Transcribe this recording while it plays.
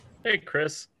Hey,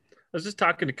 Chris. I was just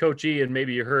talking to Coach E, and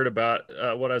maybe you heard about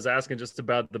what I was asking just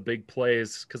about the big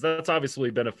plays, because that's obviously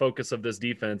been a focus of this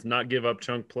defense, not give up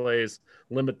chunk plays,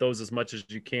 limit those as much as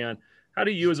you can. How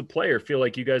do you as a player feel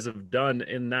like you guys have done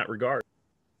in that regard?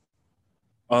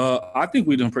 I think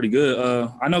we're doing pretty good.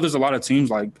 I know there's a lot of teams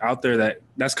like out there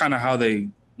that's kind of how they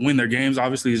win their games.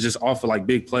 Obviously, is just off of like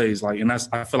big plays. Like, and that's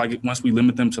I feel like once we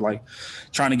limit them to like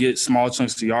trying to get small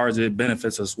chunks of yards, it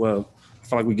benefits us well. I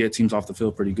feel like we get teams off the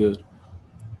field pretty good.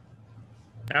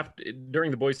 After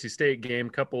during the Boise State game,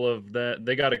 couple of that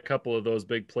they got a couple of those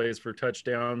big plays for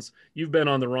touchdowns. You've been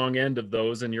on the wrong end of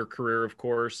those in your career, of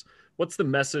course. What's the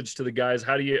message to the guys?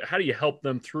 How do you help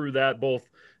them through that both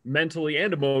mentally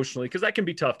and emotionally? Because that can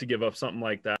be tough to give up something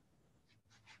like that.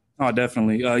 Oh,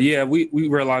 definitely. Yeah, we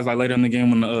realized like later in the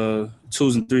game when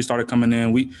twos and threes started coming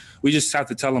in, we just have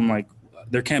to tell them like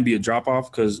there can't be a drop off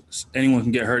because anyone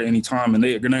can get hurt at any time, and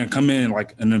they're gonna come in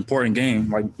like an important game,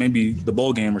 like maybe the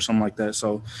bowl game or something like that.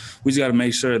 So we just got to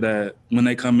make sure that when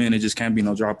they come in, it just can't be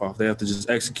no drop off. They have to just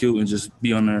execute and just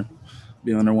be on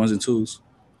their ones and twos.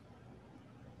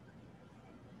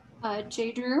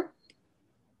 Jay Drew.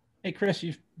 Hey, Chris,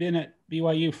 you've been at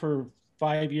BYU for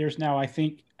 5 years now, I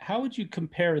think. How would you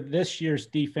compare this year's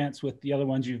defense with the other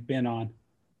ones you've been on?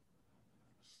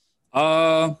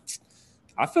 Uh,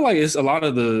 I feel like it's a lot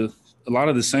of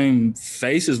the same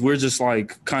faces. We're just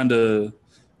like we're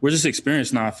just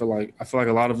experienced now. I feel like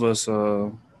a lot of us.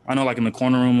 I know like in the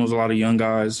corner room was a lot of young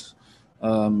guys,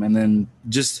 and then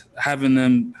just having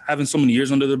so many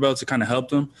years under their belt to kind of help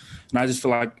them. And I just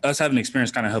feel like us having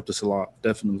experience kind of helped us a lot,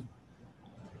 definitely.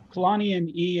 Kalani and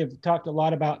E have talked a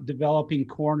lot about developing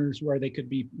corners where they could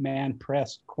be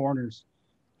man-pressed corners.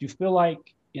 Do you feel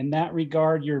like in that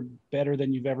regard you're better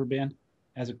than you've ever been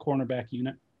as a cornerback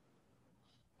unit?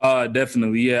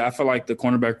 Definitely, yeah. I feel like the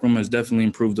cornerback room has definitely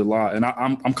improved a lot, and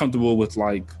I'm comfortable with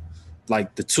like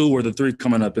the two or the three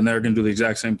coming up, and they're going to do the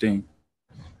exact same thing.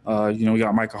 We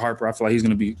got Micah Harper. I feel like he's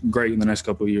going to be great in the next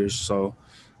couple of years. So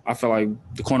I feel like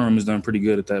the corner room has done pretty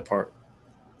good at that part.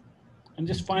 And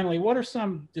just finally, what are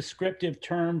some descriptive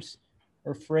terms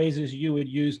or phrases you would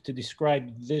use to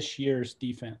describe this year's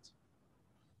defense?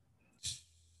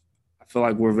 I feel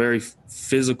like we're very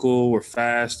physical, we're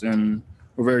fast, and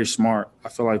we're very smart. I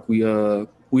feel like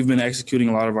we've been executing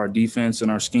a lot of our defense and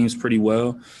our schemes pretty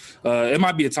well. It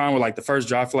might be a time where like the first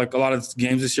drive, I feel like a lot of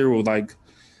games this year will like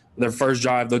their first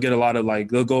drive, they'll get a lot of like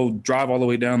they'll go drive all the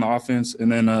way down the offense,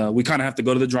 and then we kind of have to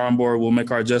go to the drawing board. We'll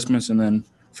make our adjustments, and then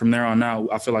from there on out,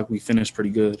 I feel like we finished pretty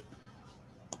good.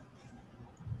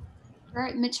 All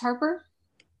right, Mitch Harper.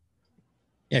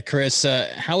 Yeah, Chris,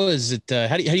 how is it?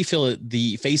 How do you feel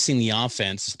the facing the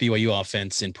offense, BYU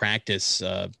offense in practice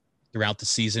throughout the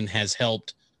season has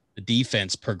helped the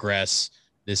defense progress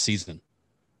this season?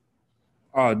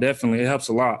 Oh, definitely, it helps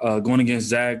a lot. Going against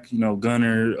Zach,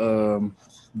 Gunner,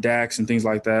 Dax, and things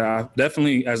like that.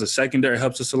 Definitely, as a secondary, it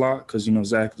helps us a lot because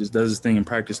Zach just does his thing in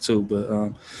practice too.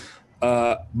 But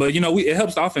it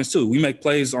helps the offense too. We make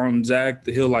plays on Zach.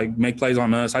 He'll like make plays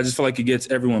on us. I just feel like it gets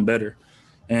everyone better,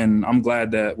 and I'm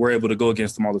glad that we're able to go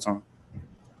against them all the time.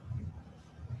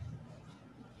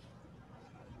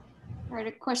 All right,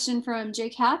 a question from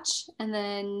Jake Hatch, and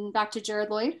then back to Jared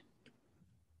Lloyd.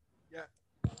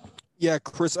 Yeah,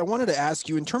 Chris, I wanted to ask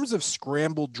you in terms of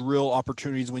scramble drill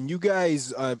opportunities, when you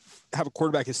guys have a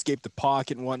quarterback escape the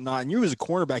pocket and whatnot, and you as a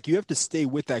cornerback, you have to stay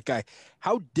with that guy.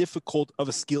 How difficult of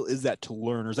a skill is that to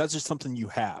learn, or is that just something you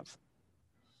have?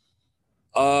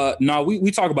 No, we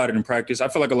talk about it in practice. I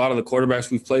feel like a lot of the quarterbacks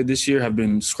we've played this year have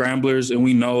been scramblers, and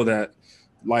we know that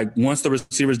like once the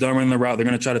receiver's done running the route, they're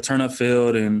going to try to turn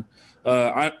upfield. And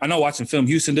I know watching film,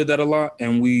 Houston did that a lot,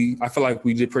 and I feel like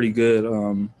we did pretty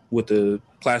good with the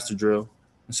plaster drill in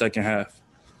the second half.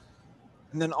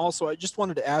 And then also, I just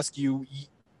wanted to ask you,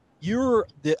 you're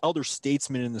the elder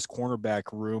statesman in this cornerback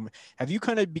room. Have you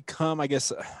kind of become, I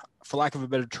guess, for lack of a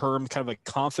better term, kind of a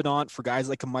confidant for guys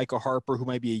like a Micah Harper who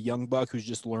might be a young buck who's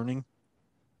just learning?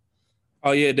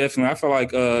 Oh yeah, definitely. I feel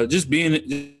like just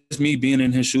me being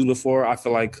in his shoes before, I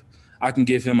feel like I can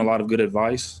give him a lot of good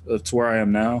advice to where I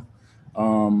am now.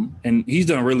 And he's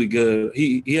done really good.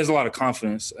 He has a lot of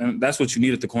confidence, and that's what you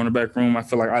need at the cornerback room. I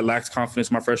feel like I lacked confidence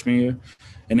my freshman year,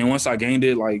 and then once I gained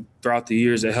it, like throughout the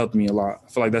years, it helped me a lot. I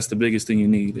feel like that's the biggest thing you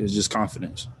need is just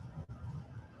confidence.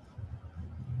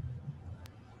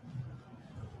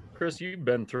 Chris, you've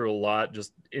been through a lot,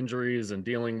 just injuries and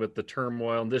dealing with the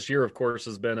turmoil. And this year, of course,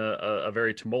 has been a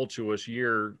very tumultuous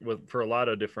year for a lot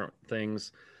of different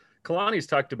things. Kalani's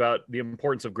talked about the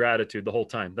importance of gratitude the whole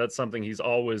time. That's something he's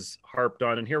always harped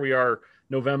on. And here we are,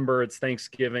 November, it's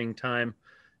Thanksgiving time.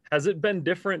 Has it been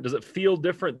different? Does it feel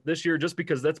different this year just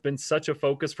because that's been such a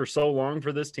focus for so long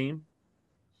for this team?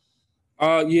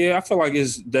 Yeah, I feel like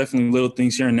it's definitely little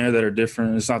things here and there that are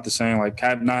different. It's not the same, like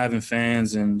not having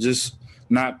fans and just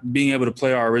not being able to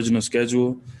play our original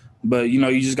schedule. But, you know,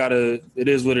 you just got to – it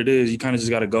is what it is. You kind of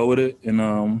just got to go with it.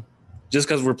 And just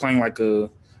because we're playing we're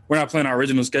not playing our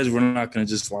original schedule, we're not going to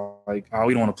just like, oh,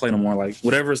 we don't want to play no more. Like,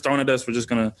 whatever is thrown at us, we're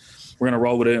going to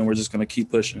roll with it, and we're just going to keep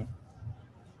pushing.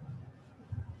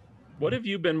 What have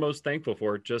you been most thankful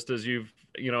for just as you've,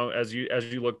 you know, as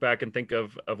you look back and think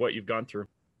of what you've gone through?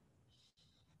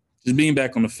 Just being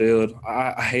back on the field.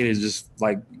 I hated just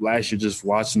like last year, just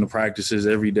watching the practices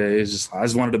every day. It's just, I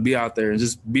just wanted to be out there and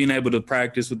just being able to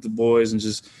practice with the boys and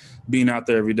just being out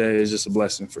there every day is just a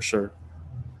blessing for sure.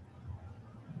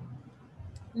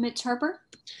 Mitch Harper.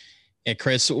 Yeah,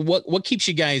 Chris, what keeps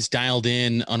you guys dialed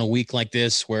in on a week like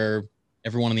this where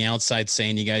everyone on the outside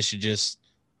saying you guys should just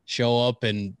show up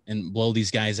and blow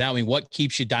these guys out? I mean, what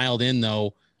keeps you dialed in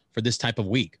though for this type of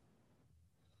week?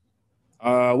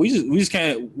 We just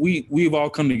can't. We've all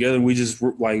come together and we just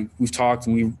like we've talked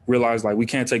and we realized like we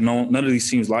can't take none of these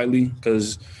teams lightly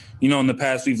because, you know, in the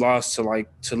past we've lost to like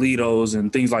Toledo's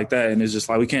and things like that, and it's just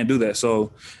like we can't do that.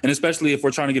 So, and especially if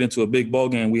we're trying to get into a big bowl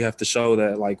game, we have to show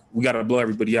that like we got to blow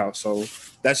everybody out. So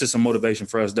that's just some motivation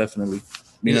for us, definitely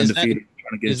being undefeated.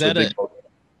 Trying to get into a big bowl game.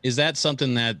 Is that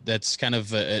something that's kind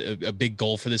of a big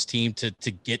goal for this team to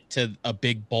get to a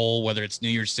big bowl, whether it's New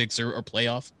Year's Six or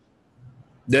playoff?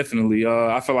 Definitely.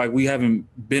 I feel like we haven't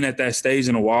been at that stage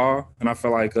in a while, and I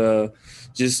feel like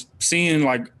just seeing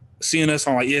us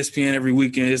on like ESPN every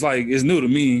weekend, it's new to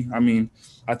me. I mean,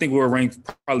 I think we were ranked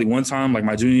probably one time, like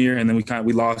my junior year, and then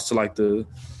we lost to like the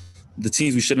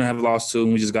teams we shouldn't have lost to,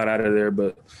 and we just got out of there.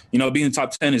 But you know, being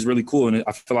top 10 is really cool, and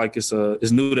I feel like it's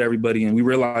new to everybody, and we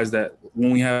realize that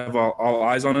when we have all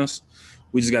eyes on us,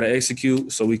 we just got to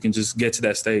execute so we can just get to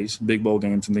that stage, big bowl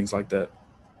games and things like that.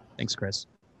 Thanks, Chris.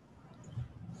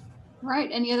 All right.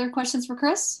 Any other questions for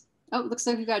Chris? Oh, looks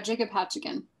like we've got Jacob Hatch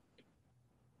again.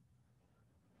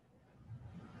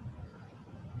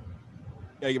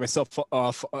 I get myself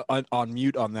off on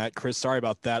mute on that, Chris. Sorry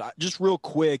about that. Just real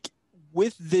quick,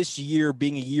 with this year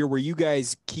being a year where you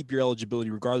guys keep your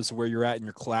eligibility regardless of where you're at in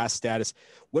your class status,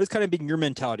 what has kind of been your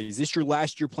mentality? Is this your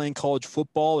last year playing college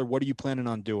football, or what are you planning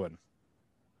on doing?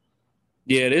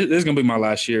 Yeah, this is going to be my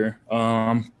last year.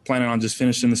 I'm planning on just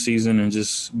finishing the season and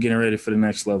just getting ready for the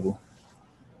next level.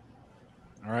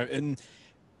 All right. And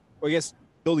I guess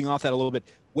building off that a little bit,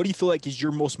 what do you feel like is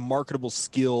your most marketable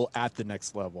skill at the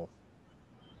next level?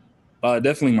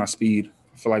 Definitely my speed.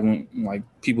 I feel like when like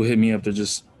people hit me up,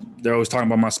 they're always talking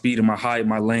about my speed and my height,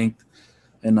 my length.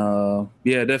 And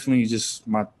yeah, definitely just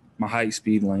my height,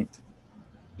 speed, length.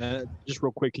 Just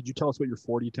real quick, could you tell us what your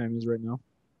 40 time is right now?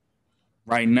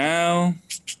 Right now,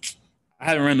 I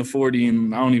haven't run the 40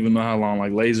 and I don't even know how long,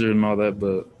 like laser and all that,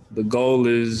 but the goal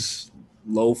is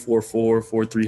low 4.4, 4.3